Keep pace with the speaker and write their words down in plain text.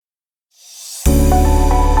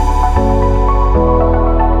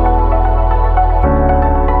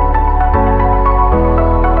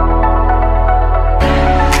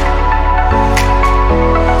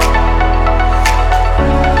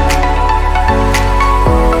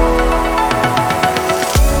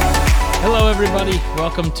everybody.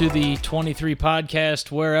 Welcome to the 23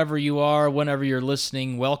 podcast. Wherever you are, whenever you're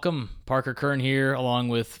listening, welcome. Parker Kern here, along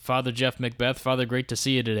with Father Jeff Macbeth. Father, great to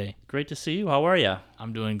see you today. Great to see you. How are you?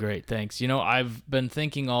 I'm doing great, thanks. You know, I've been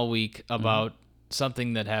thinking all week about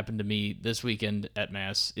something that happened to me this weekend at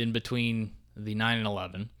Mass in between the 9 and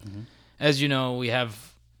 11. As you know, we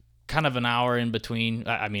have kind of an hour in between.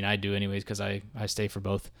 I mean, I do anyways because I stay for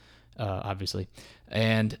both, obviously.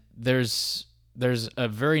 And there's a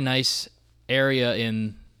very nice area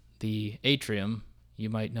in the atrium. You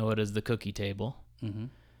might know it as the cookie table.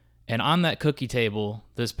 And on that cookie table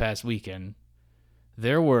this past weekend,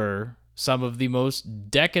 there were some of the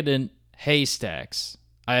most decadent haystacks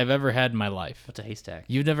I have ever had in my life. What's a haystack?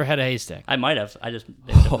 You've never had a haystack? I might have. I just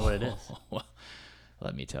don't know what it is. Well,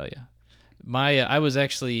 let me tell you. I was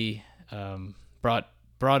actually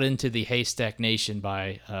brought into the haystack nation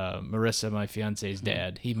by Marissa, my fiance's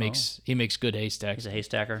dad. He makes good haystacks. He's a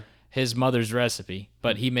haystacker His mother's recipe,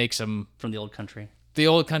 but he makes them from the old country. the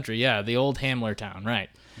old country, yeah, the old Hamler town, right?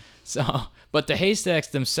 So, but the haystacks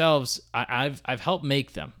themselves, I've helped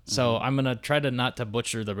make them. So I'm gonna try to not to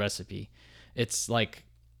butcher the recipe. It's like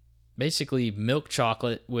basically milk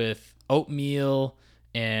chocolate with oatmeal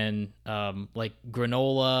and like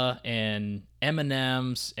granola and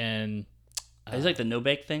M&Ms and Is it like the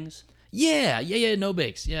no-bake things? yeah, no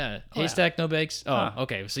bakes, yeah, haystack no bakes. Oh, Huh.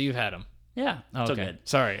 okay, so you've had them. Yeah, Okay, so good.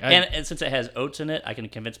 sorry. And since it has oats in it, I can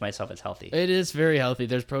convince myself it's healthy. It is very healthy.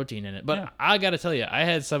 There's protein in it. But Yeah. I got to tell you, I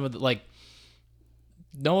had some of the, like,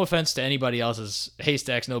 no offense to anybody else's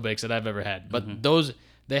haystacks no bakes that I've ever had, but those,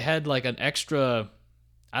 they had like an extra,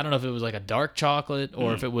 I don't know if it was like a dark chocolate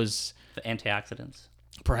or if it was The antioxidants.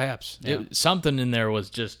 perhaps Yeah. something in there was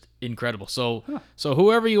just incredible. So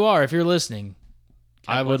whoever you are, if you're listening,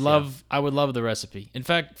 I would love the recipe. In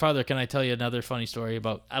fact, Father, can I tell you another funny story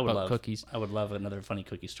about cookies? I would love another funny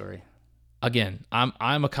cookie story. Again,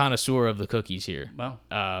 I'm a connoisseur of the cookies here. Well,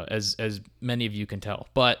 As many of you can tell.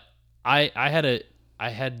 But I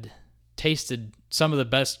had tasted some of the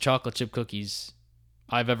best chocolate chip cookies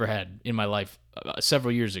I've ever had in my life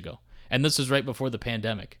several years ago, and this was right before the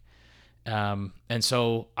pandemic. And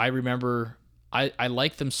so I remember I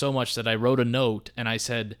liked them so much that I wrote a note and I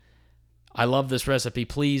said, I love this recipe.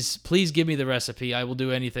 Please give me the recipe. I will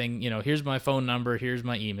do anything. You know, here's my phone number. Here's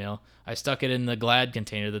my email. I stuck it in the Glad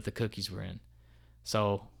container that the cookies were in.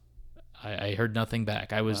 So I heard nothing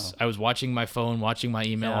back. I was watching my phone, watching my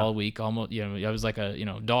email all week. Almost, I was like a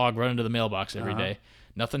dog running to the mailbox every day.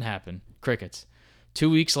 Nothing happened. Crickets. 2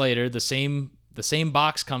 weeks later, the same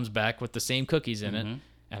box comes back with the same cookies in it.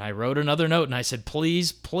 And I wrote another note and I said,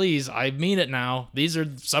 please, I mean it now. These are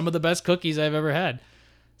some of the best cookies I've ever had.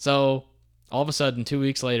 So all of a sudden, 2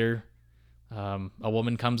 weeks later, a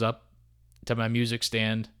woman comes up to my music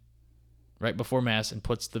stand right before Mass and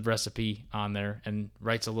puts the recipe on there and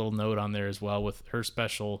writes a little note on there as well with her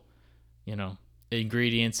special,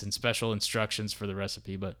 ingredients and special instructions for the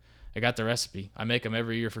recipe. But I got the recipe. I make them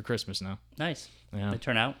every year for Christmas now. nice. Yeah. They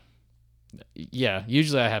turn out? Yeah.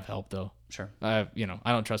 Usually I have help though. Sure. I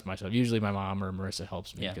don't trust myself. Usually my mom or Marissa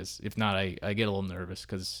helps me Yeah. because if not, I get a little nervous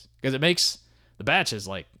because it makes the batches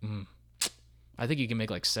like. I think you can make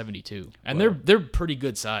like 72, and they're pretty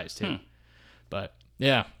good size too. But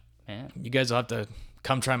yeah, you guys will have to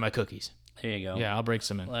come try my cookies. There you go. Yeah, I'll break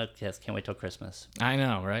some in. Well, yes, can't wait till Christmas. I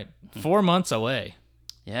know, right? 4 months away,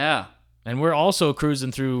 Yeah. and we're also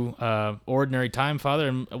cruising through ordinary time, Father.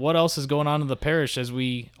 And what else is going on in the parish as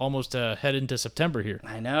we almost head into September here?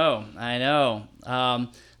 I know. I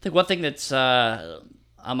think one thing that's on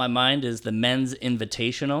my mind is the men's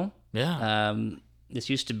invitational. Yeah, This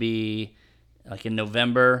used to be like in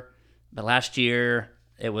November, but last year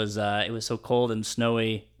it was so cold and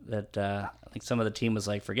snowy that I think some of the team was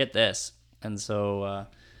like, forget this, and so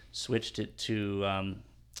switched it to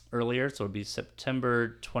earlier, so it'd be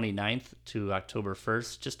September 29th to October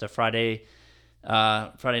 1st, just a Friday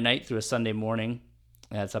night through a Sunday morning.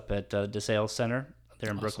 It's up at DeSales Center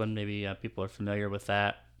there in Brooklyn. Maybe people are familiar with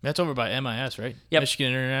that. that's over by MIS, right? Yep.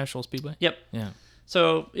 Michigan International Speedway. Yep. Yeah.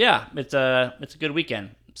 So yeah, it's a good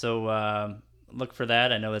weekend. So look for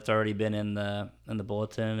that. I know it's already been in the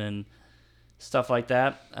bulletin and stuff like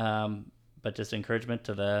that. But just encouragement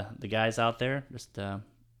to the guys out there. Just sign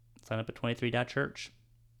up at 23.church.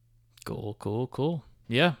 Cool.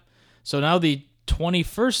 Yeah. So now the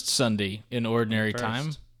 21st Sunday in Ordinary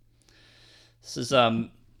Time. This is our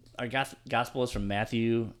gospel is from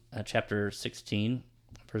Matthew chapter 16,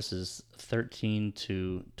 verses 13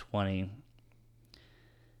 to 20.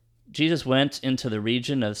 Jesus went into the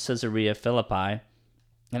region of Caesarea Philippi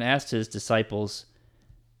and asked his disciples,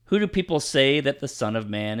 "Who do people say that the Son of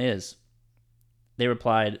Man is?" They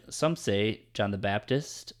replied, "Some say John the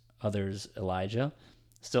Baptist, others Elijah,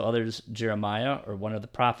 still others Jeremiah or one of the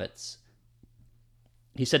prophets."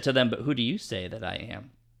 He said to them, "But who do you say that I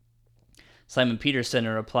am?" Simon Peter said in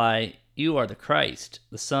reply, "You are the Christ,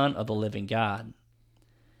 the Son of the living God."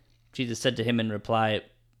 Jesus said to him in reply,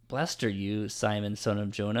 "Blessed are you, Simon, son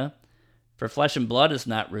of Jonah, for flesh and blood has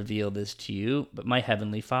not revealed this to you, but my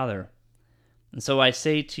heavenly Father. And so I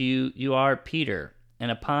say to you, you are Peter, and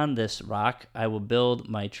upon this rock I will build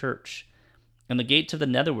my church, and the gates of the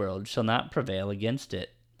netherworld shall not prevail against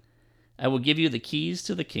it. I will give you the keys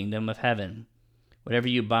to the kingdom of heaven. Whatever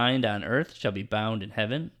you bind on earth shall be bound in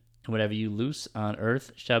heaven, and whatever you loose on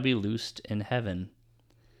earth shall be loosed in heaven."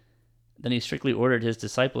 Then he strictly ordered his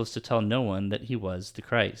disciples to tell no one that he was the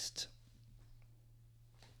Christ.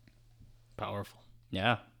 Powerful.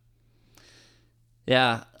 Yeah.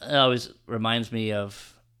 Yeah, it always reminds me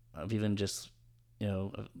of even just,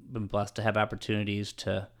 I've been blessed to have opportunities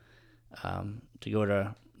to go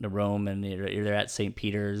to Rome, and you're there at St.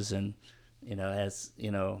 Peter's, and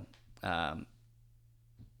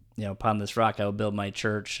upon this rock I will build my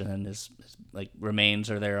church, and his like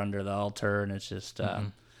remains are there under the altar, and it's just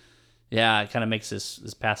it kind of makes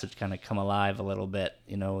this passage kind of come alive a little bit.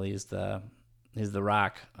 He's the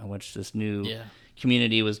rock on which this new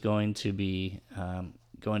community was going to be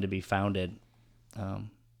founded. So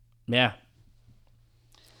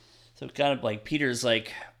it's kind of like Peter's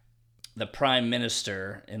like the prime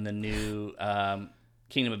minister in the new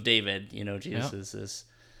kingdom of David. Jesus is this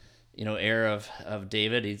heir of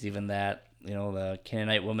David. He's even that the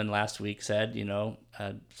Canaanite woman last week said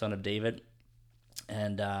son of David,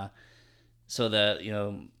 and so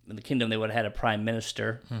in the kingdom they would have had a prime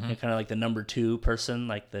minister, kind of like the number two person,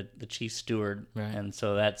 like the chief steward, right. And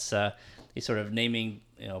so that's he's sort of naming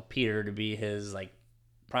Peter to be his like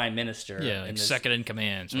prime minister, like second in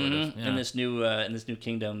command, sort of, in this new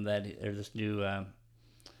kingdom or this new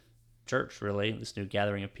church, really, this new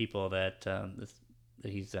gathering of people that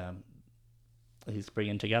he's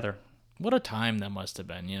bringing together. What a time that must have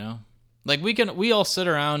been, Like we all sit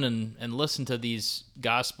around and listen to these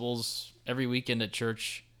gospels every weekend at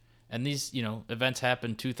church, and these events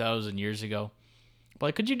happened 2,000 years ago. But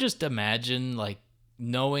like, could you just imagine like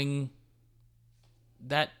knowing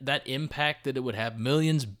that impact that it would have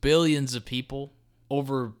millions, billions of people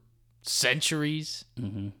over centuries?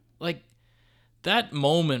 Mm-hmm. Like that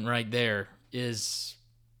moment right there is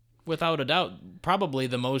without a doubt probably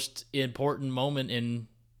the most important moment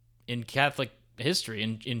in Catholic history,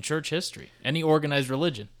 in church history, any organized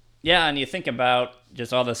religion. Yeah, and you think about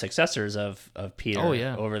just all the successors of Peter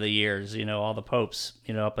over the years, all the popes,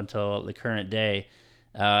 up until the current day,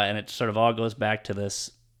 and it sort of all goes back to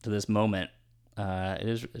this moment.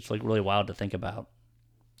 It's like really wild to think about.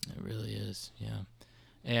 It really is, yeah.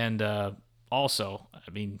 And also,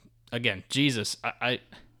 I mean, again, Jesus. I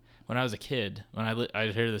when I was a kid, when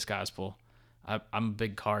I'd hear this gospel, I'm a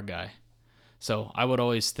big car guy. So I would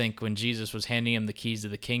always think when Jesus was handing him the keys to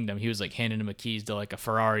the kingdom, he was like handing him the keys to like a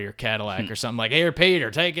Ferrari or Cadillac or something, like, "Here,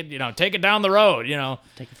 Peter, take it, take it down the road,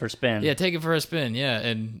 Take it for a spin. Yeah, take it for a spin, yeah."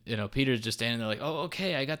 And Peter's just standing there like, "Oh,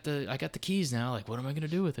 okay, I got the keys now. Like, what am I gonna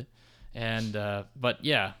do with it?" And but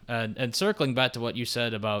yeah, and circling back to what you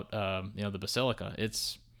said about the basilica,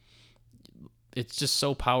 it's just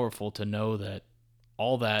so powerful to know that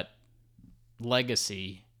all that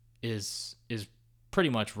legacy is pretty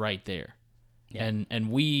much right there. Yeah.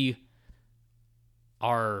 And we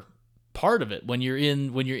are part of it when you're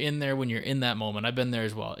in there, when you're in that moment. I've been there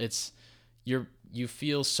as well. It's you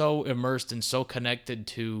feel so immersed and so connected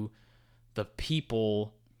to the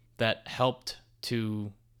people that helped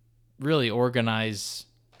to really organize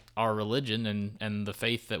our religion and the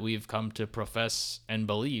faith that we've come to profess and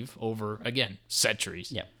believe over, again, centuries.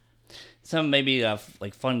 Yeah. Some maybe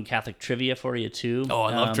like fun Catholic trivia for you too. Oh,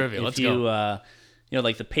 I love trivia. Let's go.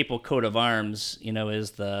 Like the papal coat of arms,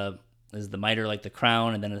 is the mitre like the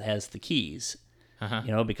crown, and then it has the keys.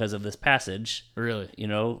 Because of this passage. Really.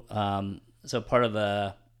 So part of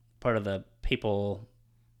the papal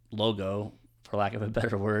logo, for lack of a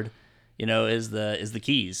better word, is the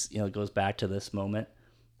keys. It goes back to this moment.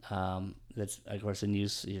 That's of course in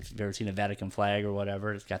use. If you've ever seen a Vatican flag or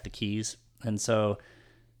whatever, it's got the keys, and so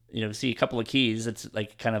see a couple of keys. It's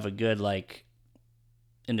like kind of a good like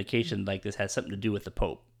indication like this has something to do with the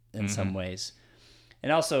Pope in some ways.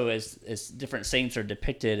 And also as different saints are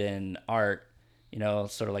depicted in art,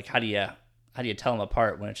 sort of like how do you tell them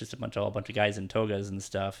apart when it's just a bunch of guys in togas and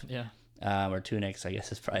stuff. Yeah. Or tunics, I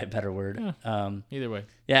guess is probably a better word. Yeah. Either way.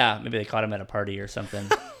 Yeah, maybe they caught him at a party or something.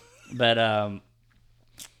 But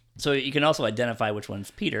so you can also identify which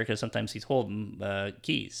one's Peter because sometimes he's holding the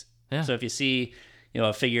keys. Yeah. So if you see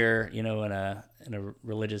a figure, in a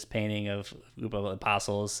religious painting of a group of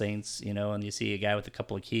apostles, saints, and you see a guy with a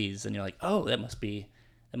couple of keys, and you're like, oh, that must be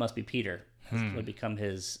Peter. It would become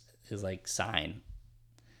his like sign,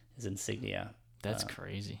 his insignia. That's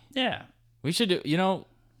crazy. Yeah. We should do,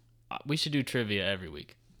 we should do trivia every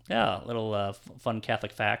week. Yeah, little fun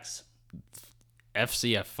Catholic facts.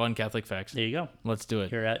 FCF, Fun Catholic Facts. There you go. Let's do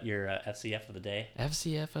it. You're at your FCF of the day.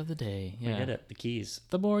 FCF of the day. Yeah. We did it. The keys.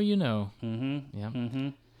 The more you know. Mm-hmm. Yeah. Mm-hmm.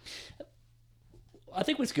 I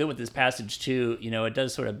think what's good with this passage too, it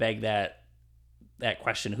does sort of beg that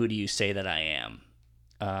question: who do you say that I am?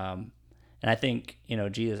 And I think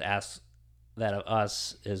Jesus asks that of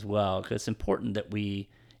us as well, because it's important that we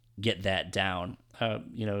get that down.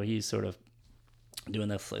 He's sort of doing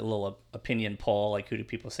this little opinion poll, like, who do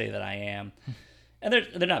people say that I am? And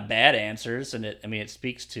they're not bad answers, and it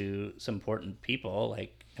speaks to some important people.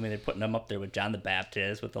 Like, they're putting them up there with John the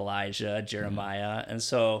Baptist, with Elijah, Jeremiah, and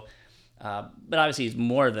so. But obviously, he's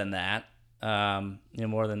more than that.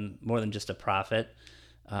 More than just a prophet.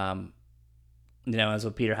 As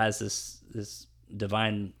what Peter has this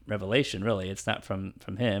divine revelation. Really, it's not from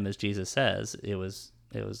him, as Jesus says. It was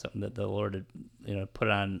something that the Lord had put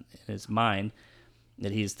on in his mind,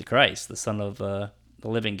 that he's the Christ, the Son of the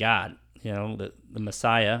living God. The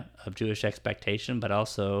Messiah of Jewish expectation, but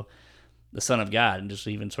also the Son of God, and just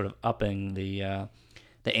even sort of upping the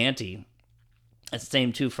ante. It's the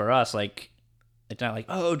same too for us. Like, it's not like,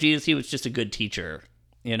 oh, Jesus, he was just a good teacher,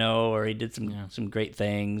 or he did some great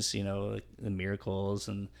things, like the miracles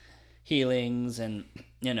and healings and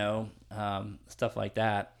stuff like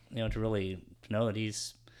that. To really know that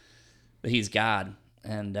he's God,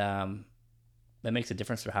 and that makes a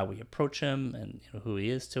difference for how we approach him and who he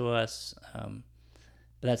is to us.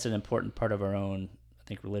 But that's an important part of our own, I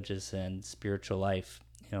think, religious and spiritual life.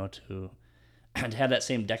 To have that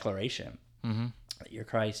same declaration. Mm-hmm. That you're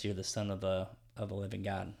Christ, you're the Son of the living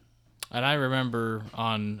God. And I remember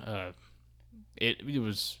on it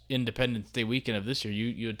was Independence Day weekend of this year.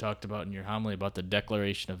 You had talked about in your homily about the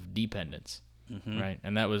Declaration of Dependence, right?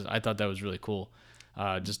 And I thought that was really cool.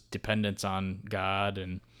 Just dependence on God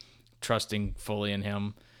and trusting fully in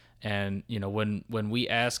Him. And when we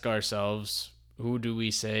ask ourselves, who do we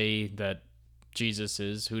say that Jesus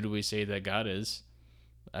is? Who do we say that God is?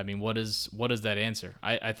 What is that answer?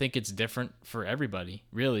 I think it's different for everybody,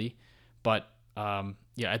 really. But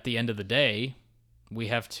at the end of the day, we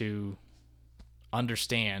have to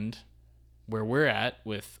understand where we're at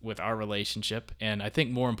with our relationship. And I think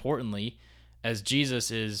more importantly, as Jesus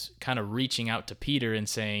is kind of reaching out to Peter and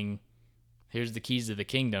saying, here's the keys to the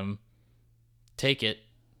kingdom, take it,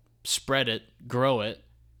 spread it, grow it.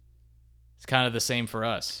 It's kind of the same for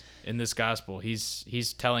us in this gospel.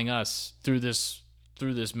 He's telling us through this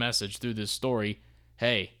message, through this story,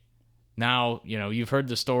 hey, now, you've heard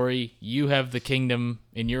the story, you have the kingdom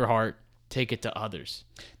in your heart, take it to others.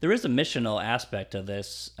 There is a missional aspect of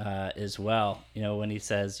this as well. When he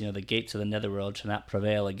says, the gates of the netherworld shall not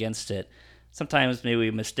prevail against it. Sometimes maybe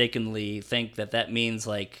we mistakenly think that means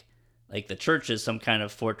like the church is some kind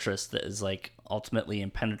of fortress that is like ultimately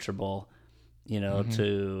impenetrable,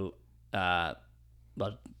 to hell,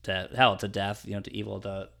 to death, to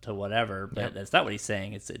evil, to whatever. But that's not what he's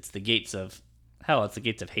saying. It's the gates of hell. It's the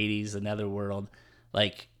gates of Hades, the netherworld.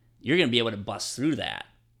 Like, you're gonna be able to bust through that.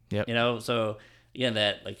 Yep. So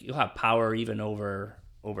that, like, you'll have power even over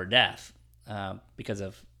death, because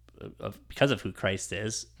of who Christ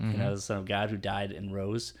is. The Son of God who died and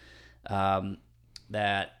rose.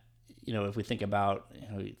 That if we think about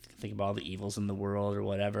all the evils in the world or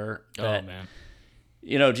whatever. Oh man.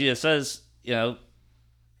 Jesus says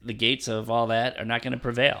the gates of all that are not going to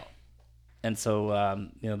prevail, and so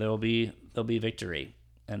there'll be victory,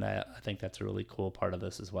 and I think that's a really cool part of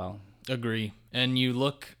this as well. Agree. And you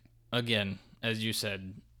look again, as you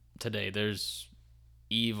said today, there's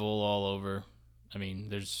evil all over.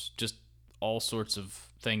 There's just all sorts of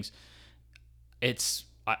things.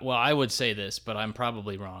 I would say this, but I'm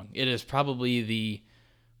probably wrong. It is probably the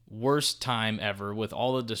worst time ever, with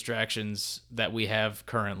all the distractions that we have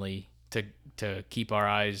currently, to keep our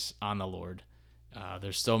eyes on the Lord.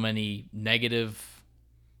 There's so many negative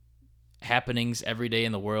happenings every day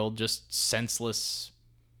in the world, just senseless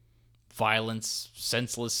violence,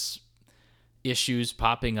 senseless issues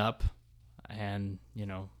popping up, and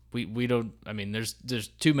we don't. There's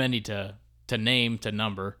too many to name, to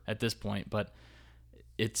number at this point, but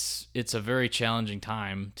it's a very challenging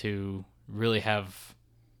time to really have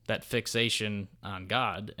that fixation on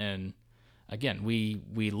God. And again, we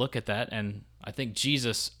look at that, and I think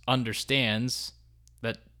Jesus understands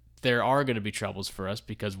that there are going to be troubles for us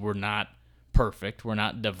because we're not perfect, we're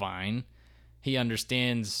not divine, He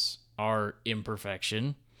understands our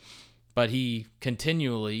imperfection, but he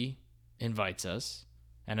continually invites us.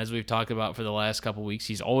 And as we've talked about for the last couple weeks,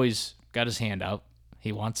 he's always got his hand out.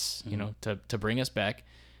 He wants, to bring us back.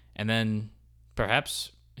 And then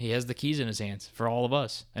perhaps he has the keys in his hands for all of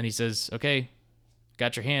us. And he says, okay,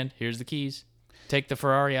 got your hand. Here's the keys. Take the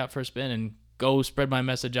Ferrari out for a spin and go spread my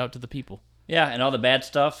message out to the people. Yeah, and all the bad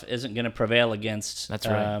stuff isn't going to prevail against That's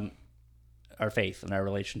right. Our faith and our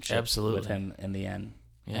relationship Absolutely. with him in the end.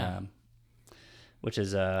 Yeah. Which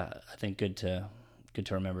is, I think, good to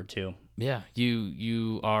remember too. Yeah,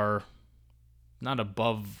 you are not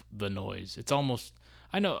above the noise. It's almost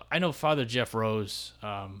I know Father Jeff Rose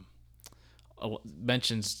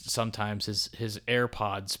mentions sometimes his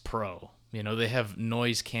AirPods Pro. They have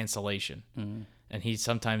noise cancellation. Mm-hmm. And he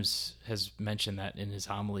sometimes has mentioned that in his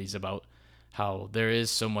homilies about how there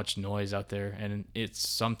is so much noise out there, and it's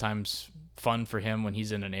sometimes fun for him when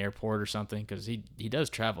he's in an airport or something, because he does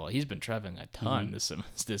travel. He's been traveling a ton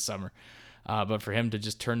this summer. But for him to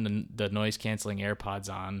just turn the noise-canceling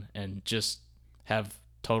AirPods on and just have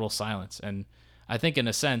total silence. And I think in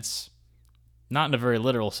a sense, not in a very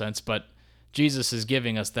literal sense, but Jesus is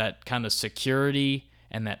giving us that kind of security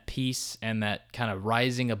and that peace and that kind of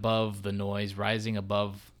rising above the noise, rising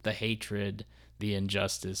above the hatred, the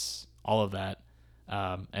injustice, all of that,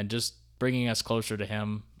 and just bringing us closer to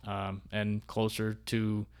him and closer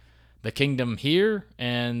to the kingdom here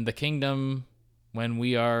and the kingdom when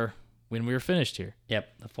we are finished here.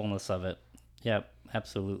 Yep, the fullness of it. Yep,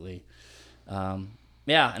 absolutely.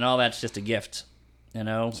 Yeah, and all that's just a gift,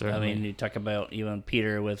 Certainly. I mean, you talk about even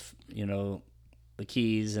Peter with, the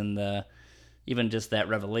keys and even just that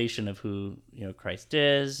revelation of who, Christ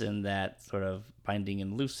is, and that sort of binding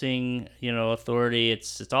and loosing, authority.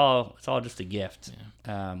 It's all just a gift.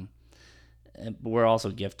 Yeah. And we're also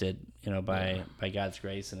gifted, by God's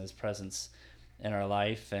grace and his presence in our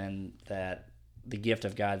life, and that the gift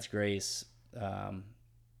of God's grace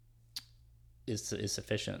is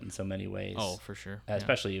sufficient in so many ways. Oh, for sure.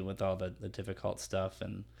 Especially with all the difficult stuff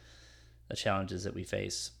and the challenges that we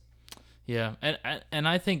face. Yeah, and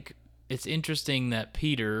I think it's interesting that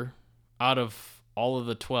Peter, out of all of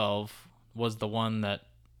the 12, was the one that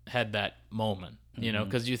had that moment,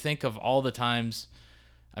 because you think of all the times,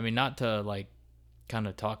 I mean, not to kind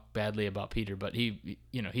of talk badly about Peter, but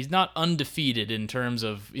he's not undefeated in terms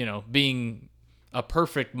of, being a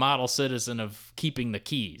perfect model citizen of keeping the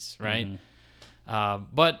keys, right?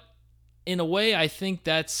 But in a way, I think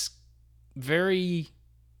that's very,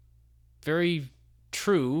 very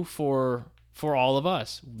true for all of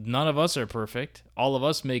us. None of us are perfect. All of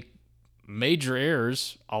us make major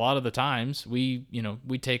errors a lot of the times. We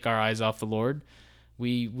take our eyes off the Lord.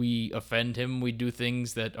 We offend him. We do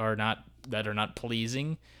things that are not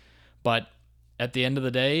pleasing. But at the end of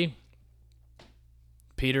the day,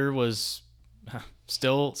 Peter was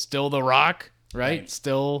still the rock, right?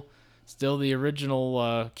 Still the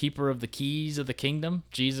original keeper of the keys of the kingdom.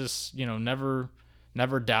 Jesus,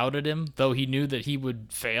 never doubted him, though he knew that he would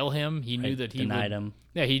fail him. He knew that he denied him.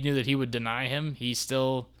 Yeah, he knew that he would deny him. He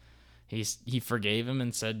forgave him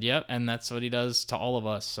and said, "Yep," and that's what he does to all of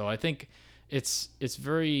us. So I think it's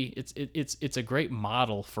a great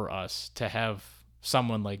model for us to have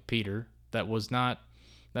someone like Peter that was not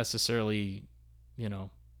necessarily,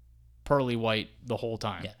 pearly white the whole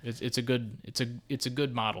time. Yeah. It's a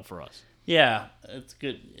good model for us. Yeah, it's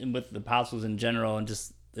good. And with the apostles in general, and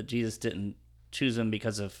just that Jesus didn't choose them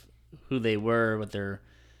because of who they were with their,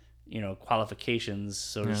 qualifications,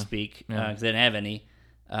 so to speak, because they didn't have any,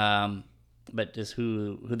 but just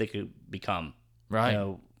who they could become,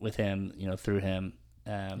 right? With him, through him.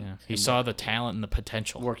 He saw the talent and the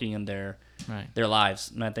potential working in their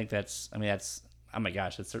lives, and I think that's oh my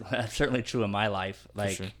gosh, that's certainly true in my life.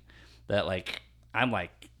 Sure. That, I'm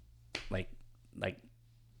like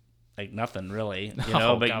nothing really,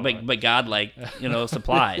 but God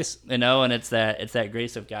supplies, and it's that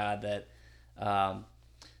grace of God that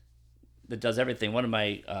that does everything. One of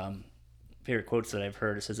my favorite quotes that I've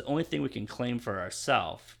heard, it says, "The only thing we can claim for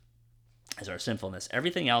ourselves is our sinfulness.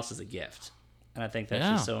 Everything else is a gift." And I think that's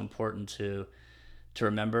just so important to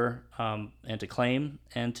remember and to claim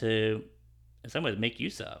and to, in some ways, make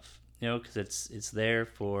use of, because it's there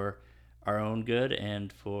for our own good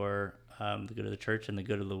and for the good of the church and the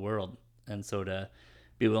good of the world. And so to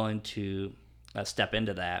be willing to step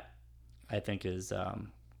into that, I think, is part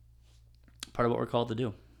of what we're called to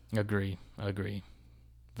do. Agree.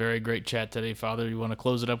 Very great chat today, Father. You want to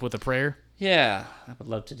close it up with a prayer? Yeah, I would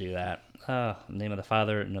love to do that. In the name of the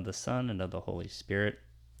Father, and of the Son, and of the Holy Spirit.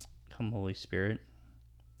 Come, Holy Spirit.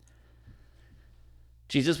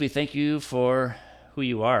 Jesus, we thank you for who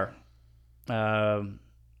you are.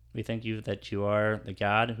 We thank you that you are the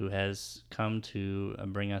God who has come to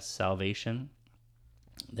bring us salvation,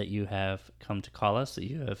 that you have come to call us, that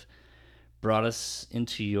you have brought us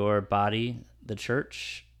into your body, the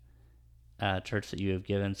church, church that you have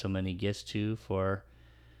given so many gifts to for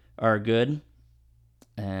our good.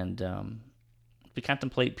 And we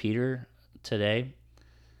contemplate Peter today.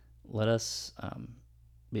 Let us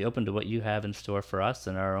be open to what you have in store for us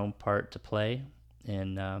and our own part to play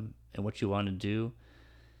in what you want to do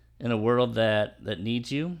in a world that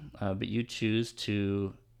needs you, but you choose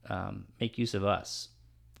to make use of us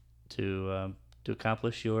to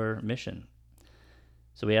accomplish your mission.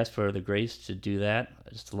 So we ask for the grace to do that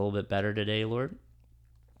just a little bit better today, Lord,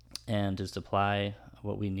 and just apply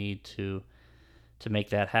what we need to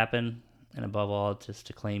make that happen, and above all, just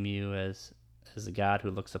to claim you as the God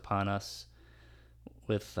who looks upon us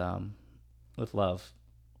with love.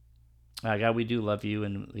 God, we do love you,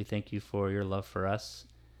 and we thank you for your love for us.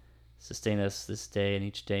 Sustain us this day and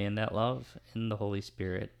each day in that love, in the Holy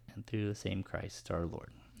Spirit, and through the same Christ our Lord.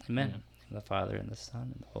 Amen. Amen. In the Father, and the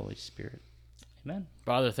Son, and the Holy Spirit. Amen.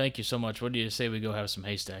 Father, thank you so much. What do you say we go have some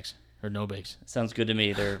haystacks or no bakes? Sounds good to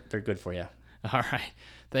me. They're good for you. All right.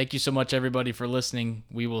 Thank you so much, everybody, for listening.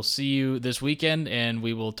 We will see you this weekend, and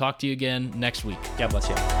we will talk to you again next week. God bless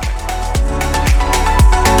you.